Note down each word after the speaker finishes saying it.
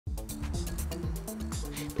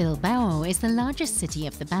Bilbao is the largest city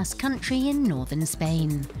of the Basque country in northern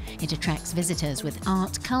Spain. It attracts visitors with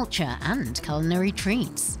art, culture and culinary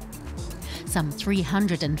treats. Some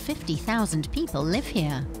 350,000 people live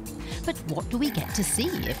here. But what do we get to see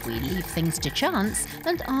if we leave things to chance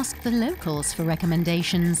and ask the locals for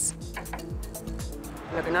recommendations?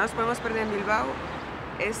 Lo que no nos podemos perder en Bilbao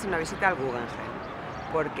es una visita al Guggenheim,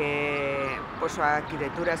 porque por su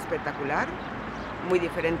arquitectura espectacular, muy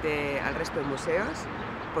diferente al resto de museos,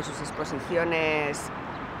 por sus exposiciones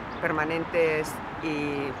permanentes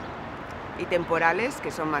y temporales que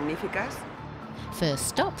son magníficas. First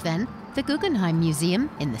stop then, the Guggenheim Museum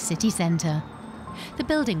in the city centre. The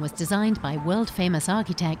building was designed by world-famous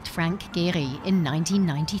architect Frank Gehry in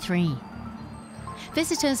 1993.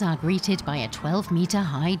 Visitors are greeted by a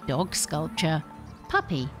 12-metre-high dog sculpture,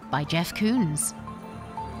 Puppy by Jeff Koons.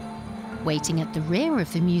 Waiting at the rear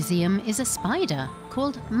of the museum is a spider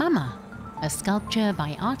called Mama, a sculpture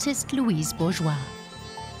by artist Louise Bourgeois.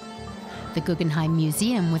 The Guggenheim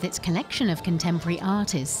Museum with its collection of contemporary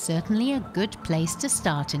art is certainly a good place to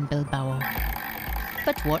start in Bilbao.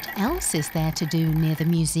 But what else is there to do near the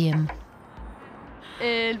museum?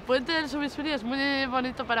 El puente del Subisuri es muy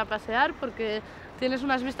bonito para pasear porque tienes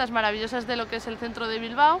unas vistas maravillosas de lo que es el centro de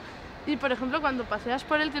Bilbao y, por ejemplo, cuando paseas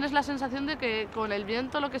por él tienes la sensación de que con el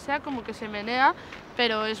viento, lo que sea, como que se menea,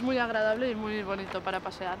 pero es muy agradable y muy bonito para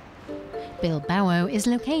pasear. Bilbao is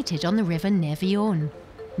located on the river Nervión.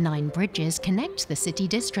 9 bridges connect the city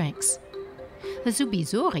districts. The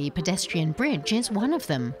Zubizurri pedestrian bridge is one of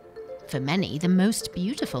them, for many the most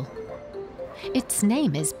beautiful. Its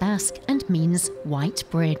name is Basque and means White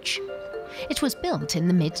Bridge. It was built in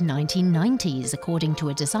the mid-1990s according to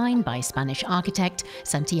a design by Spanish architect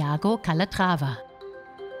Santiago Calatrava.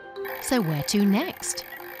 So where to next?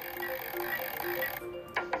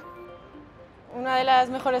 Una de las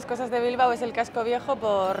mejores cosas de Bilbao es el casco viejo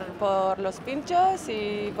por los pintxos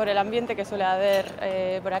y por el ambiente que suele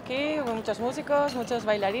haber por aquí, muchos músicos, muchos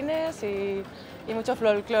bailarines y mucho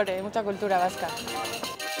folclore, mucha cultura vasca.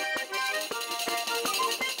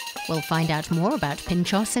 We'll find out more about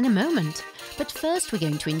pintxos in a moment, but first we're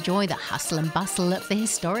going to enjoy the hustle and bustle of the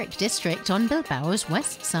historic district on Bilbao's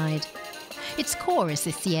west side. Its core is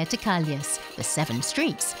the Siete Calles, the 7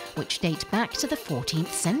 streets, which date back to the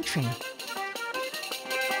 14th century.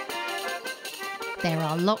 There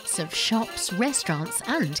are lots of shops, restaurants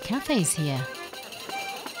and cafes here.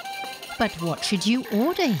 But what should you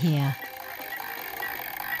order here?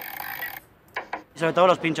 Sobre todo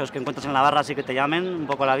los pinchos que encuentras en la barra, así que te llamen un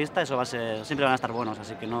poco a la vista, eso siempre van a estar buenos,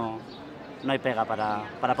 así que no hay pega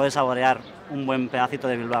para poder saborear un buen pedacito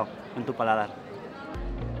de Bilbao en tu paladar.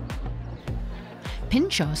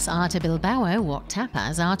 Pintxos are to Bilbao what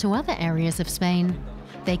tapas are to other areas of Spain.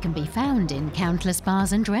 They can be found in countless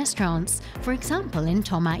bars and restaurants, for example in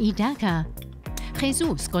Toma y Daca.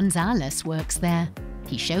 Jesus González works there.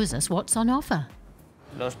 He shows us what's on offer.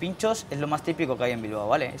 Los pinchos es lo más típico que hay en Bilbao,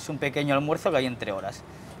 ¿vale? Es un pequeño almuerzo que hay entre horas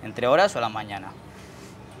o a la mañana.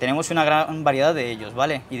 Tenemos una gran variedad de ellos,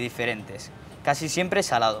 ¿vale? Y diferentes. Casi siempre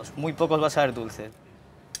salados, muy pocos vas a ver dulces.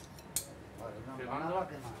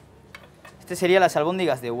 Este sería las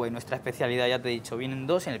albóndigas de buey, nuestra especialidad, ya te he dicho, vienen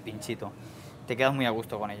 2 en el pinchito. Te quedas muy a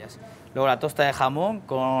gusto con ellas. Luego la tosta de jamón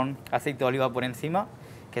con aceite de oliva por encima,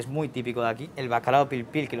 que es muy típico de aquí. El bacalao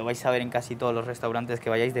pil-pil, que lo vais a ver en casi todos los restaurantes que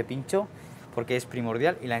vayáis de pincho, porque es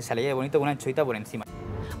primordial, y la ensalada de bonito con una anchoita por encima.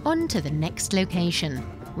 On to the next location,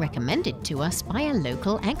 recommended to us by a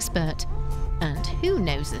local expert. And who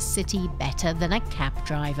knows the city better than a cab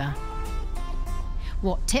driver?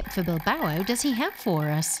 What tip for Bilbao does he have for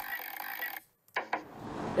us?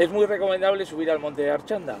 Es muy recomendable subir al monte de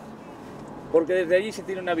Artxanda, porque desde allí se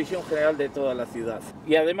tiene una visión general de toda la ciudad.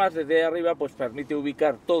 Y además desde arriba pues permite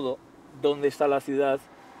ubicar todo dónde está la ciudad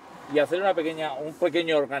y hacer un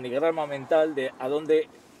pequeño organigrama mental de a dónde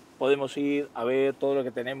podemos ir a ver todo lo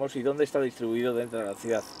que tenemos y dónde está distribuido dentro de la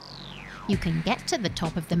ciudad. You can get to the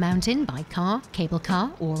top of the mountain by car, cable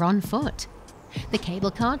car or on foot. The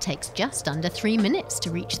cable car takes just under 3 minutes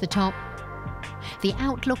to reach the top. The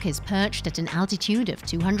outlook is perched at an altitude of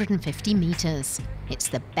 250 meters. It's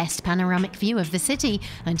the best panoramic view of the city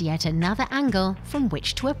and yet another angle from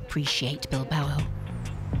which to appreciate Bilbao.